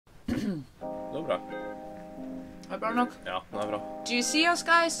Det är bra. Är det bra nog? Ja, det är bra. Do you see us,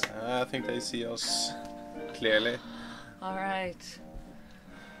 guys? I think they see us clearly. All right.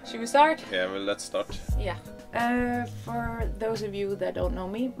 Should we start? Yeah, well, let's start. Yeah. For those of you that don't know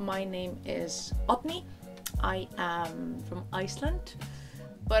me, my name is Atmi. I am from Iceland,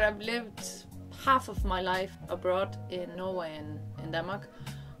 but I've lived half of my life abroad in Norway and in Denmark.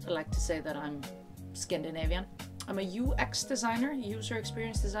 I like to say that I'm Scandinavian. I'm a UX designer, user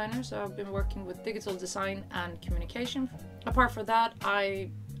experience designer, so I've been working with digital design and communication. Apart from that,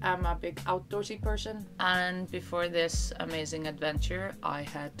 I am a big outdoorsy person, and before this amazing adventure, I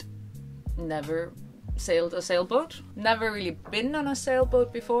had never sailed a sailboat. Never really been on a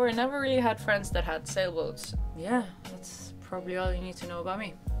sailboat before, and never really had friends that had sailboats. Yeah, that's probably all you need to know about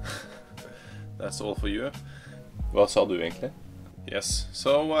me. That's all for you. Vad sa du egentligen? Yes,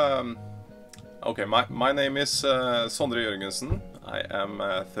 so okay, my name is Sondre Jørgensen. I am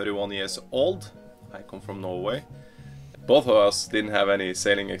 31 years old. I come from Norway. Both of us didn't have any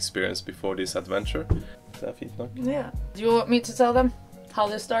sailing experience before this adventure. Is that fint nok? Yeah. Do you want me to tell them how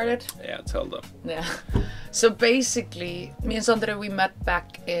this started? Yeah, tell them. Yeah. So basically, me and Sondre, we met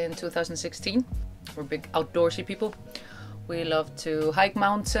back in 2016. We're big outdoorsy people. We love to hike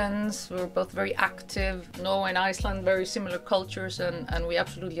mountains. We're both very active. Norway and Iceland, very similar cultures, and we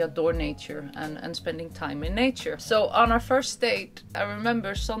absolutely adore nature and spending time in nature. So on our first date, I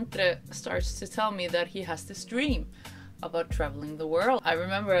remember Sondre starts to tell me that he has this dream about traveling the world. I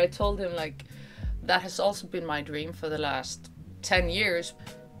remember I told him, like, that has also been my dream for the last 10 years.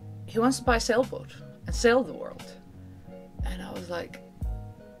 He wants to buy a sailboat and sail the world. And I was like,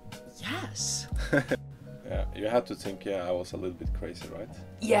 yes. Yeah, you had to think, yeah, I was a little bit crazy, right?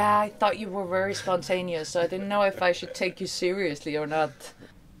 Yeah, I thought you were very spontaneous, so I didn't know if I should take you seriously or not.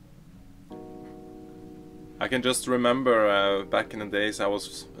 I can just remember back in the days I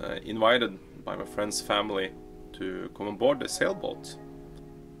was invited by my friend's family to come on board the sailboat.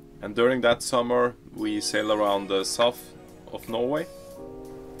 And during that summer we sailed around the south of Norway.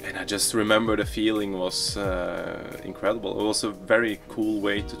 And I just remember the feeling was incredible. It was a very cool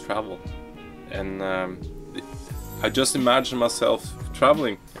way to travel. And I just imagined myself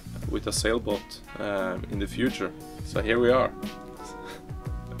traveling with a sailboat in the future. So here we are.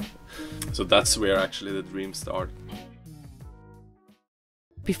 So that's where actually the dream started.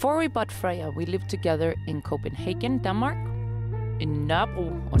 Before we bought Freyja, we lived together in Copenhagen, Denmark. In Nørrebro,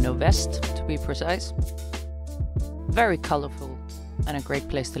 or Nordvest to be precise. Very colorful and a great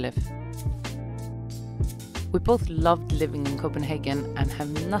place to live. We both loved living in Copenhagen and have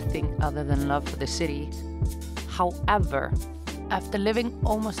nothing other than love for the city. However, after living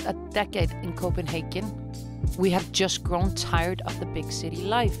almost a decade in Copenhagen, we have just grown tired of the big city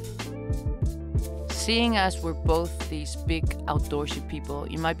life. Seeing as we're both these big outdoorsy people,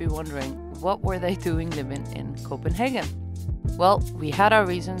 you might be wondering, what were they doing living in Copenhagen? Well, we had our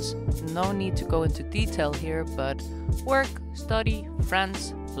reasons, no need to go into detail here, but work, study,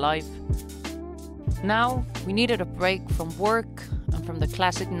 friends, life. Now, we needed a break from work and from the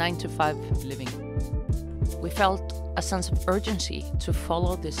classic 9-to-5 living. We felt a sense of urgency to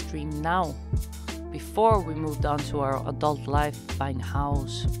follow this dream now, before we moved on to our adult life, buying a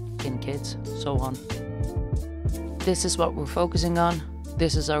house, getting kids, so on. This is what we're focusing on.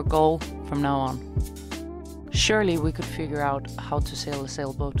 This is our goal from now on. Surely we could figure out how to sail a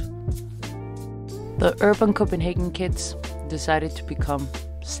sailboat. The urban Copenhagen kids decided to become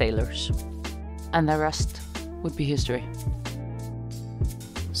sailors. And the rest would be history.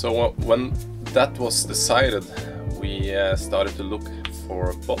 So when that was decided, we started to look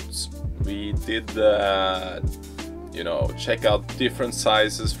for boats. We did, check out different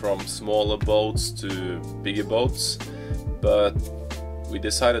sizes from smaller boats to bigger boats, but we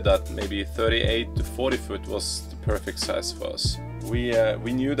decided that maybe 38 to 40 foot was the perfect size for us. We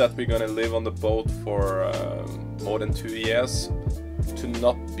knew that we're gonna live on the boat for more than 2 years. To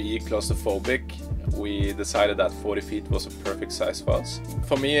not be claustrophobic, we decided that 40 feet was a perfect size for us.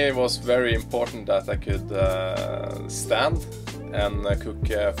 For me, it was very important that I could stand and cook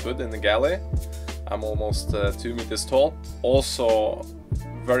food in the galley. I'm almost 2 meters tall. Also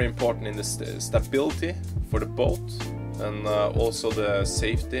very important in the stability for the boat and also the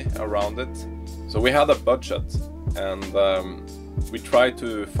safety around it. So we had a budget, and we tried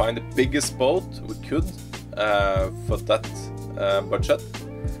to find the biggest boat we could for that budget,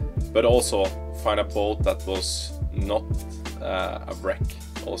 but also find a boat that was not a wreck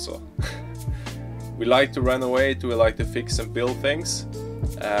also. We like to run away, we like to fix and build things,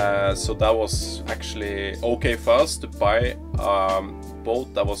 so that was actually okay for us to buy a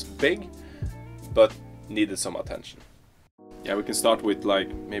boat that was big but needed some attention. Yeah, we can start with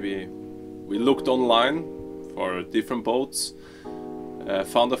like maybe We looked online for different boats,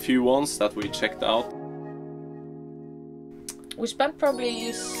 found a few ones that we checked out. We spent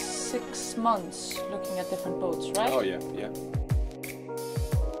probably 6 months looking at different boats, right? Oh yeah, yeah.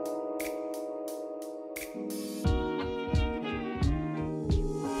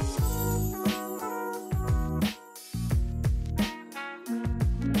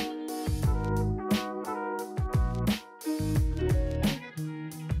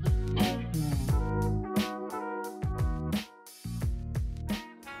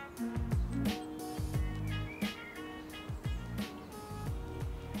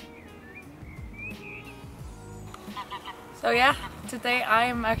 So yeah, today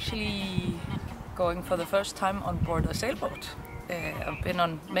I'm actually going for the first time on board a sailboat. I've been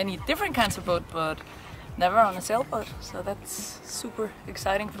on many different kinds of boats, but never on a sailboat, so that's super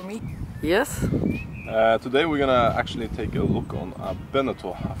exciting for me. Yes. Today we're gonna actually take a look on a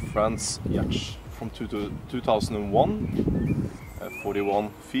Beneteau, a France yacht from 2001, 41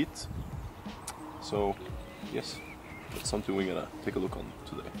 feet. So yes, that's something we're gonna take a look on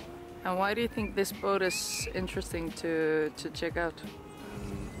today. And why do you think this boat is interesting to check out?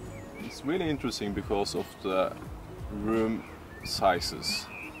 It's really interesting because of the room sizes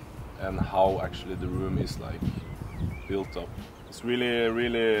and how actually the room is like built up. It's really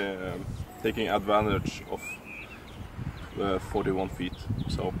taking advantage of 41 feet.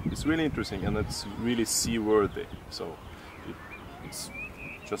 So it's really interesting and it's really seaworthy. So it's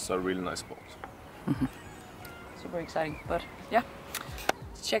just a really nice boat. Super exciting, but yeah.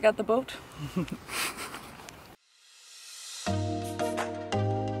 Check out the boat.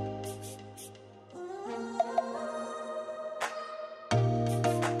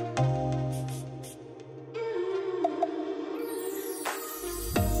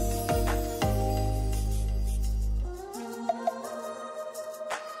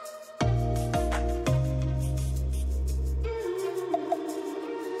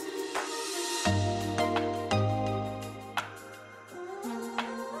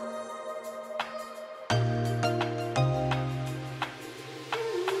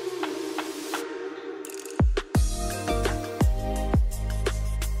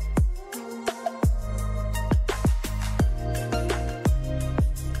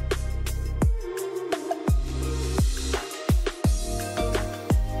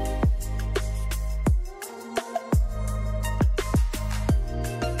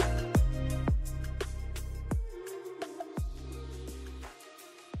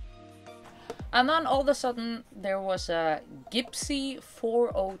 And then all of a sudden there was a Gipsy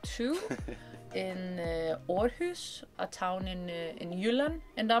 402 in Aarhus, a town in Jylland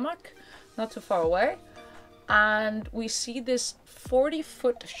in Denmark, not too far away. And we see this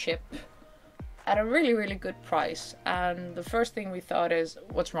 40-foot ship at a really good price. And the first thing we thought is,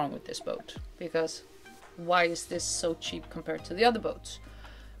 what's wrong with this boat? Because why is this so cheap compared to the other boats?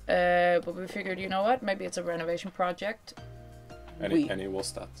 But we figured, you know what, maybe it's a renovation project. And it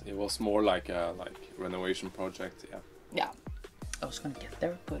was that. It was more like a renovation project, yeah. Yeah, I was gonna get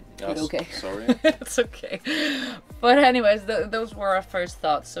there, but yes, okay. Sorry. It's okay. But anyways, those were our first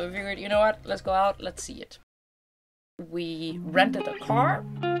thoughts. So we figured, you know what, let's go out, let's see it. We rented a car.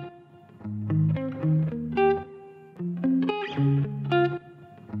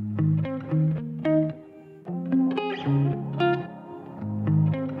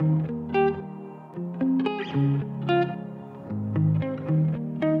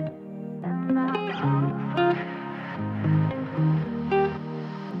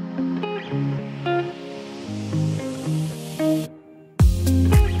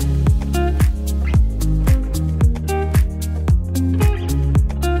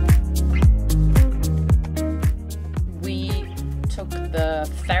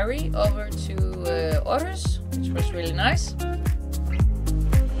 Over to Aarhus, which was really nice.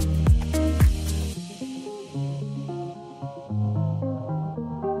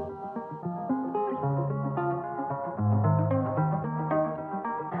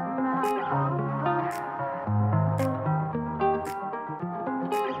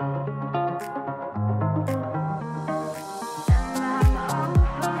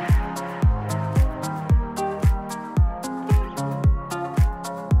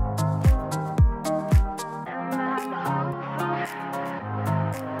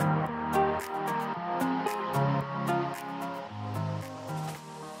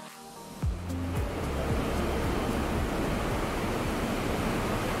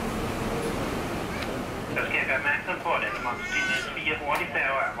 Så skal jeg gøre opmærksom på, at der må findes 4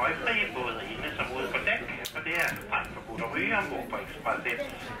 hurtigfærger af røgfrie både inde som ude på dæk, for det er frem forbudt at ryge ombord på Express 1.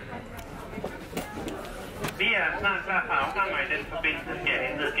 Vi er snart klar for afgang, og i den forbindelse skal jeg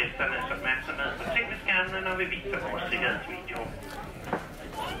henlede gæsternes opmærksomhed vi viser vores sikkerhedsvideo.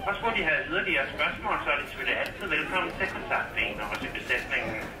 Og skulle de have yderligere spørgsmål, så er de selvfølgelig altid velkommen til at kontakte en af os i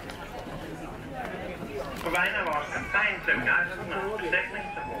besætningen. På vegne af vores kaptajn, Søren Larsen og besætning,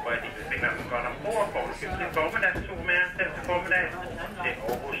 så håber jeg, at de befinder dem godt ombord for en hyggelig formiddagstur med os den formiddag til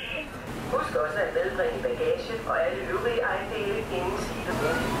Aarhus. Husk også at medbringe bagage og alle øvrige ejendele inden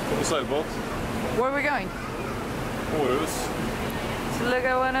skibet. På sejlbåt. Where are we going? Aarhus. So look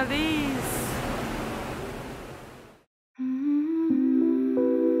at one of these.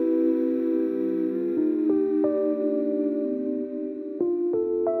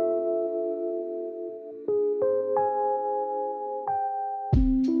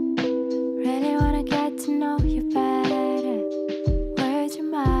 Really wanna get to know you better. Where's your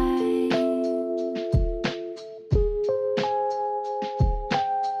mind?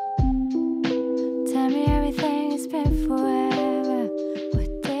 Tell me everything it's been forever. What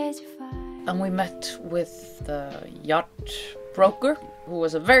did you find? And we met with the yacht broker, who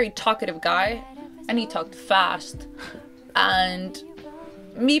was a very talkative guy, and he talked fast. And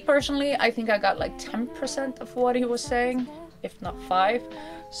me personally, I think I got like 10% of what he was saying, if not 5.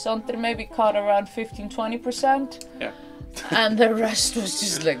 Something maybe caught around 15-20%. Yeah. And the rest was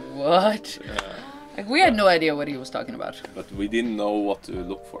just like, what? Like, we had no idea what he was talking about. But we didn't know what to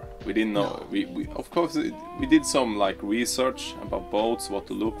look for. We didn't know. We of course we did some like research about boats, what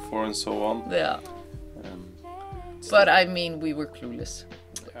to look for, and so on. Yeah. But I mean, we were clueless.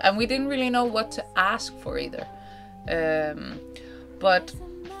 And we didn't really know what to ask for either. But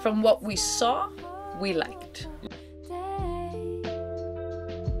from what we saw, we liked.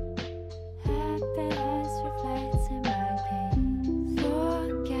 Happiness reflects in my pain.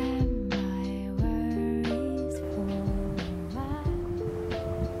 Forget my worries for a while.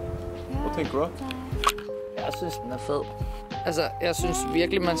 Hvad tænker du? Jeg synes, den er fed. Altså, jeg synes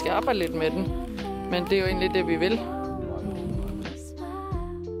virkelig, man skal arbejde lidt med den. Men det er jo egentlig det, vi vil.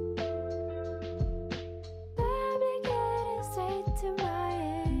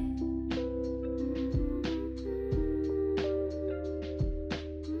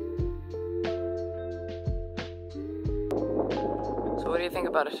 So what do you think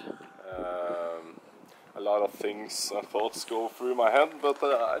about it? A lot of things and thoughts go through my head, but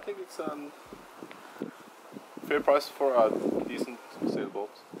I think it's a fair price for a decent sailboat.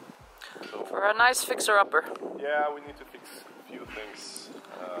 So, For a nice fixer-upper. yeah, we need to fix a few things.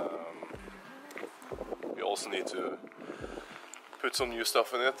 We also need to put some new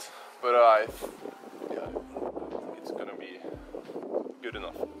stuff in it, but I think it's gonna be good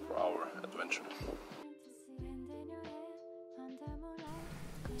enough for our adventure.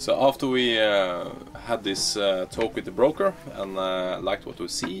 So after we had this talk with the broker and liked what we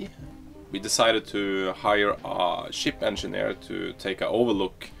see, we decided to hire a ship engineer to take an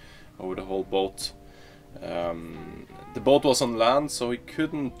overlook over the whole boat. The boat was on land, so he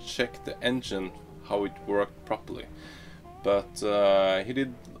couldn't check the engine, how it worked properly. But he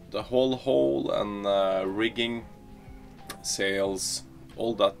did the whole hull and rigging, sails,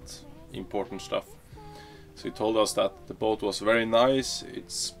 all that important stuff. So he told us that the boat was very nice,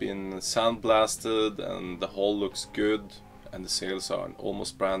 it's been sandblasted and the hull looks good and the sails are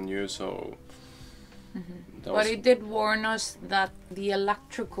almost brand new, so... But he did warn us that the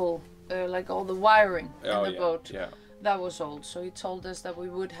electrical, like all the wiring in the boat, that was old. So he told us that we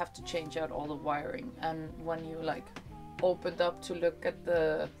would have to change out all the wiring. And when you like opened up to look at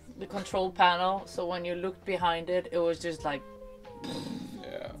the control panel, so when you looked behind it, it was just like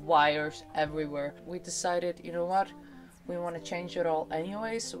wires everywhere. We decided, you know what, we want to change it all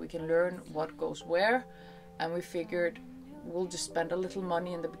anyway, so we can learn what goes where. And we figured we'll just spend a little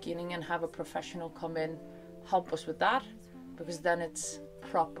money in the beginning and have a professional come in, help us with that, because then it's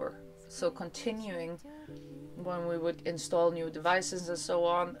proper. So continuing when we would install new devices and so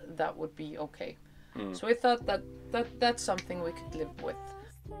on, that would be okay. So we thought that's something we could live with.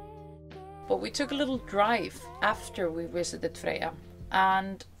 But we took a little drive after we visited Freyja,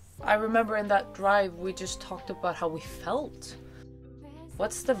 and I remember in that drive we just talked about how we felt.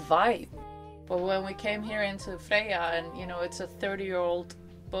 What's the vibe? But when we came here into Freyja, and you know, it's a 30-year-old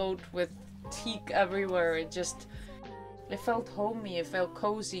boat with teak everywhere, it felt homey, it felt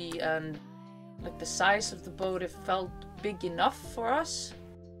cozy, and like the size of the boat, it felt big enough for us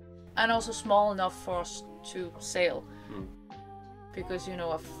and also small enough for us to sail. Because, you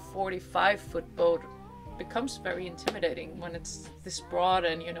know, a 45-foot boat becomes very intimidating when it's this broad,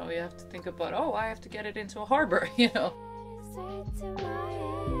 and you know, you have to think about, oh, I have to get it into a harbor, you know.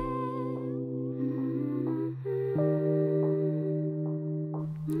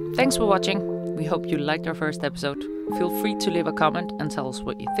 Thanks for watching. We hope you liked our first episode. Feel free to leave a comment and tell us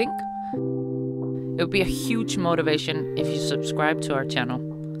what you think. It would be a huge motivation if you subscribe to our channel.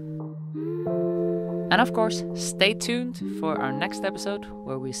 And of course, stay tuned for our next episode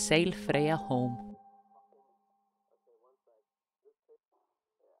where we sail Freyja home.